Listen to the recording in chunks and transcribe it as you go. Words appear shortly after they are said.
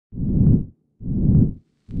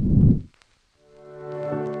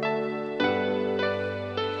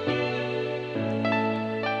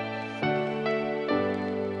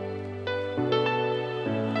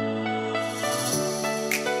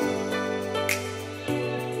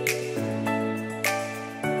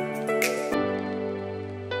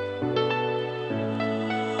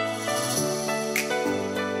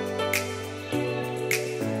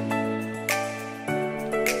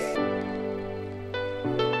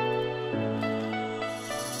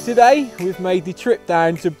Today we've made the trip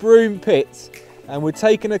down to Broome Pits and we're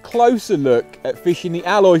taking a closer look at fishing the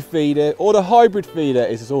alloy feeder, or the hybrid feeder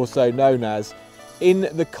as it's also known as, in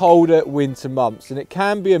the colder winter months. And it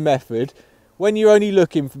can be a method when you're only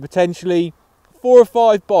looking for potentially 4 or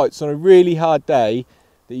 5 bites on a really hard day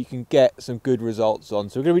that you can get some good results on.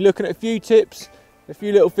 So we're going to be looking at a few tips, a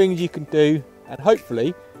few little things you can do, and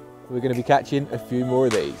hopefully we're going to be catching a few more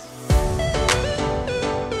of these.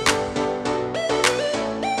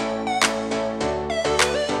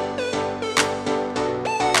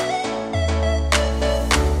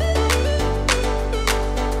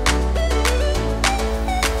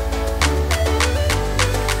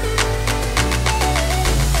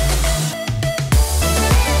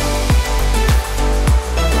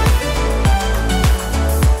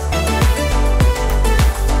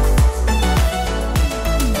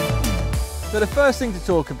 So the first thing to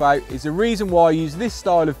talk about is the reason why I use this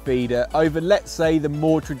style of feeder over, let's say, the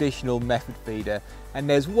more traditional method feeder. And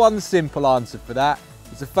there's one simple answer for that.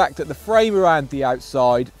 It's the fact that the frame around the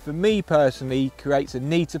outside, for me personally, creates a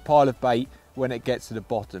neater pile of bait when it gets to the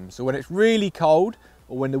bottom. So when it's really cold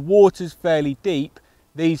or when the water's fairly deep,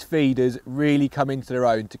 these feeders really come into their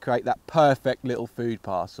own to create that perfect little food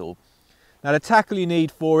parcel. Now the tackle you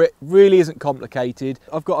need for it really isn't complicated.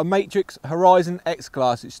 I've got a Matrix Horizon X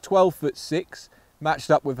Class, it's 12'6", matched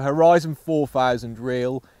up with a Horizon 4000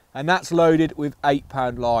 reel, and that's loaded with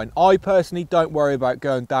 8-pound line. I personally don't worry about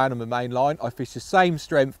going down on the main line. I fish the same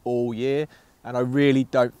strength all year, and I really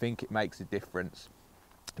don't think it makes a difference.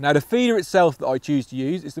 Now the feeder itself that I choose to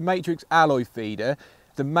use is the Matrix alloy feeder.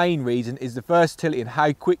 The main reason is the versatility and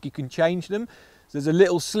how quick you can change them. So there's a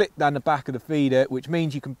little slit down the back of the feeder, which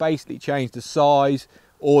means you can basically change the size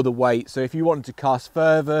or the weight. So if you wanted to cast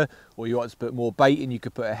further, or you wanted to put more bait in, you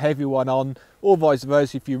could put a heavy one on, or vice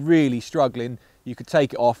versa. If you're really struggling, you could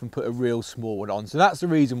take it off and put a real small one on. So that's the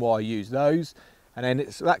reason why I use those. And then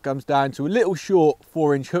that comes down to a little short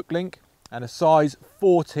 4-inch hook link and a size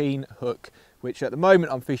 14 hook, which at the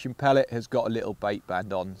moment I'm fishing pellet has got a little bait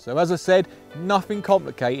band on. So as I said, nothing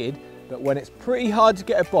complicated. But when it's pretty hard to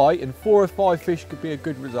get a bite and 4 or 5 fish could be a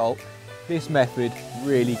good result, this method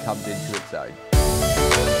really comes into its own.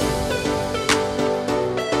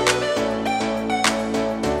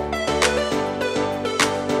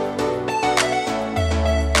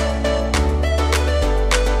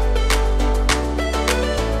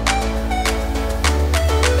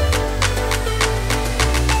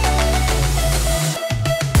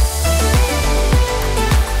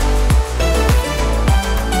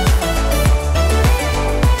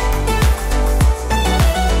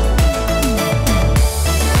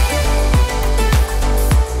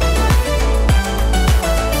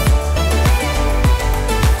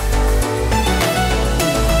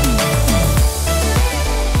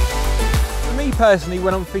 Personally,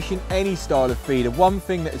 when I'm fishing any style of feeder, one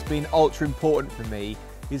thing that has been ultra important for me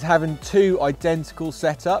is having 2 identical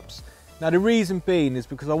setups. Now the reason being is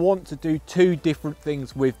because I want to do 2 different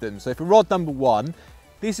things with them. So for rod number 1,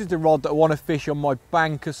 this is the rod that I want to fish on my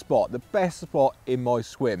banker spot, the best spot in my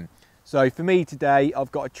swim. So for me today,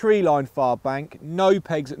 I've got a tree line far bank, no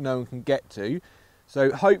pegs that no one can get to.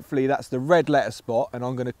 So hopefully that's the red letter spot, and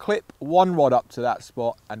I'm going to clip one rod up to that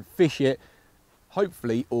spot and fish it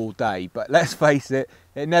hopefully all day. But let's face it,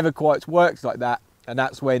 it never quite works like that, and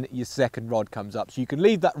that's when your second rod comes up. So you can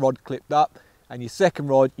leave that rod clipped up, and your second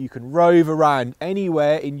rod you can rove around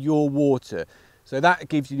anywhere in your water. So that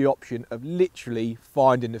gives you the option of literally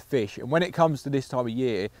finding the fish, and when it comes to this time of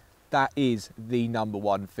year, that is the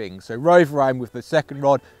 #1 thing. So rove around with the second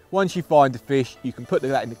rod. Once you find the fish, you can put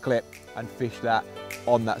that in the clip and fish that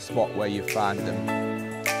on that spot where you found them.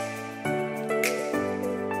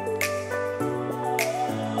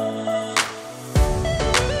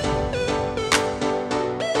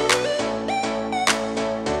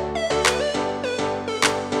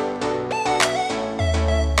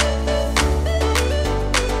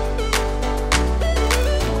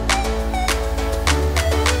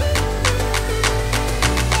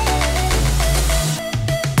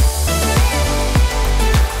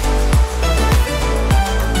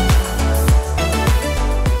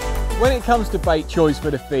 When it comes to bait choice for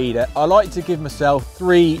the feeder, I like to give myself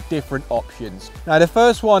 3 different options. Now the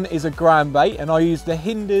first one is a ground bait, and I use the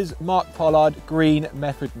Hinders Mark Pollard Green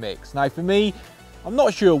Method Mix. Now for me, I'm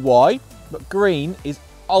not sure why, but green is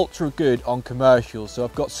ultra good on commercials, so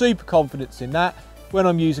I've got super confidence in that. When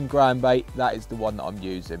I'm using ground bait, that is the one that I'm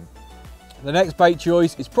using. The next bait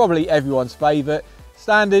choice is probably everyone's favourite.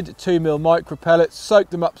 Standard 2mm micro pellets, soak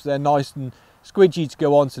them up so they're nice and squidgy to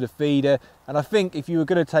go onto the feeder, and I think if you were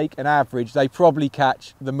going to take an average, they probably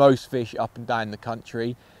catch the most fish up and down the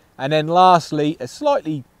country. And then lastly, a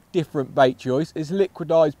slightly different bait choice is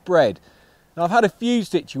liquidized bread. Now, I've had a few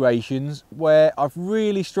situations where I've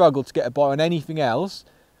really struggled to get a bite on anything else.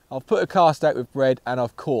 I've put a cast out with bread and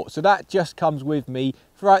I've caught. So that just comes with me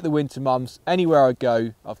throughout the winter months. Anywhere I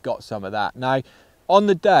go, I've got some of that. Now, on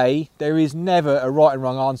the day, there is never a right and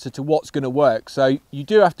wrong answer to what's going to work. So you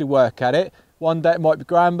do have to work at it. One day it might be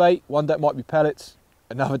ground bait, one day it might be pellets,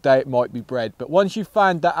 another day it might be bread. But once you've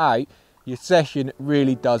found that out, your session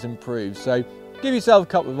really does improve. So give yourself a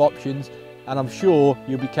couple of options and I'm sure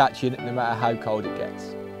you'll be catching no matter how cold it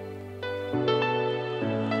gets.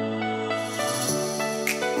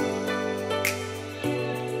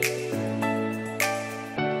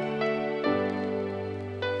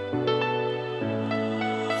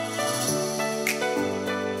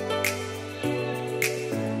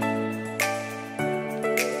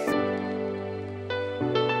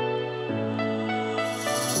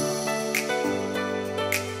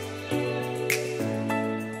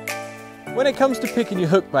 When it comes to picking your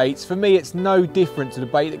hook baits, for me it's no different to the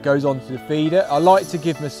bait that goes onto the feeder. I like to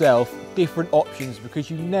give myself different options because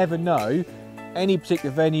you never know any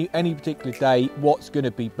particular venue, any particular day, what's going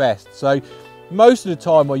to be best. So most of the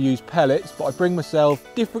time I use pellets, but I bring myself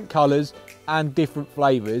different colours and different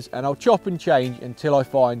flavours and I'll chop and change until I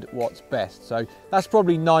find what's best. So that's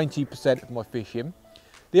probably 90% of my fishing.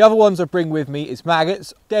 The other ones I bring with me is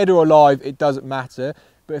maggots. Dead or alive, it doesn't matter.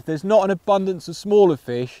 But if there's not an abundance of smaller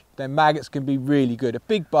fish, then maggots can be really good. A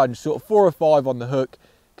big bunch, sort of 4 or 5 on the hook,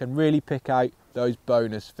 can really pick out those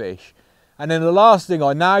bonus fish. And then the last thing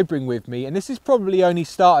I now bring with me, and this has probably only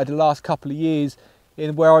started the last couple of years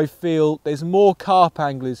in where I feel there's more carp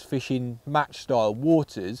anglers fishing match style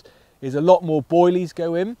waters, is a lot more boilies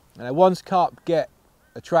go in. And once carp get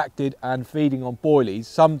attracted and feeding on boilies,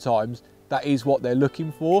 sometimes that is what they're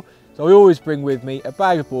looking for. So I always bring with me a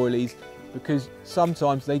bag of boilies, because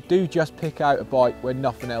sometimes they do just pick out a bite when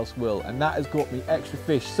nothing else will, and that has got me extra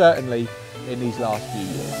fish certainly in these last few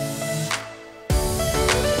years.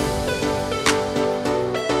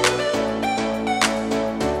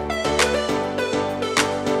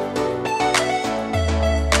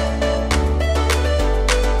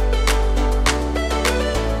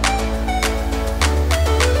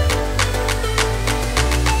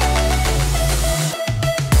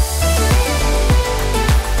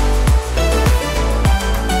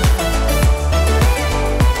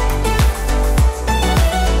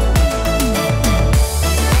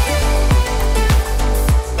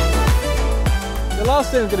 The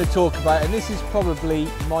last thing I'm going to talk about, and this is probably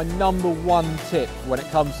my #1 tip when it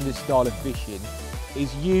comes to this style of fishing,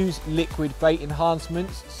 is use liquid bait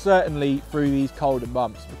enhancements, certainly through these colder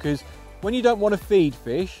months, because when you don't want to feed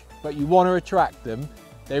fish but you want to attract them,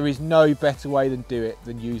 there is no better way than do it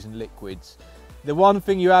than using liquids. The one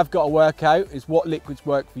thing you have got to work out is what liquids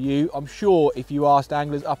work for you. I'm sure if you asked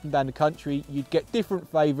anglers up and down the country, you'd get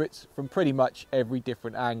different favourites from pretty much every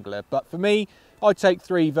different angler. But for me, I take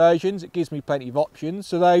 3 versions. It gives me plenty of options.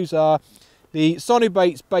 So those are the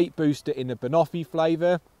Sonobaits Bait Booster in the banoffee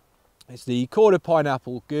flavour. It's the Quarter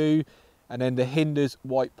Pineapple Goo, and then the Hinders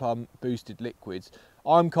White Plum Boosted Liquids.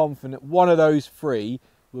 I'm confident one of those 3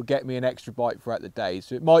 will get me an extra bite throughout the day.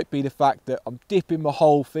 So it might be the fact that I'm dipping my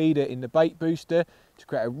whole feeder in the bait booster to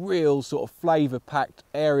create a real sort of flavour packed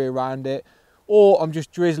area around it, or I'm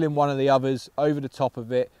just drizzling one of the others over the top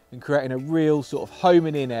of it and creating a real sort of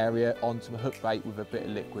homing in area onto my hook bait with a bit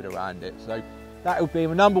of liquid around it. So that would be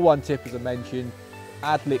my #1 tip, as I mentioned: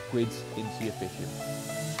 add liquids into your fishing.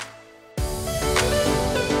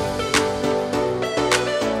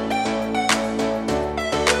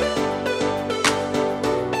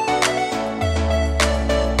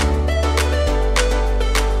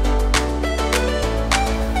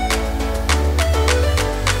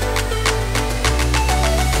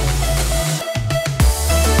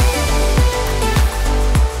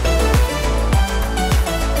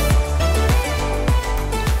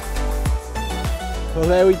 Well,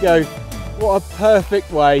 there we go. What a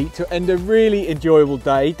perfect way to end a really enjoyable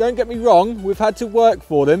day. Don't get me wrong, we've had to work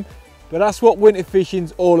for them, but that's what winter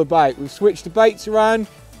fishing's all about. We've switched the baits around,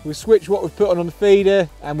 we've switched what we've put on the feeder,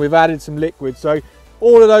 and we've added some liquid. So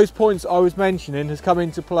all of those points I was mentioning has come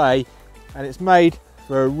into play, and it's made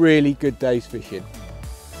for a really good day's fishing.